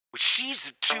She's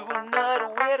a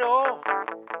toolnut widow.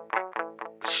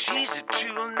 She's a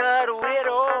toolnut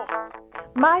widow.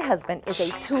 My husband is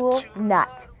a tool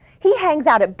nut. He hangs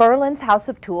out at Berlin's House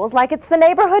of Tools like it's the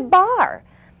neighborhood bar.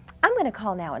 I'm going to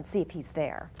call now and see if he's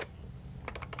there.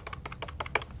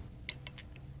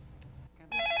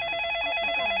 Jim,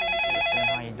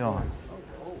 how you doing?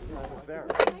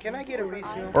 Can I get a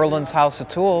refill? Berlin's House of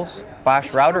Tools,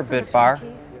 Bosch Router Bit Bar.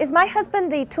 Is my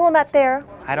husband the tool nut there?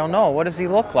 I don't know. What does he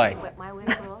look like?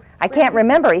 I can't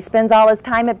remember. He spends all his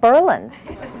time at Berlin's.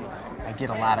 I get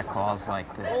a lot of calls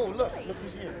like this. Oh, look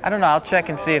who's here. I don't know. I'll check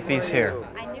and see if he's here.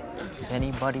 Is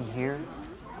anybody here?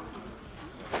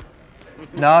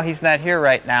 No, he's not here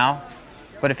right now.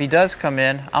 But if he does come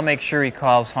in, I'll make sure he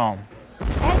calls home.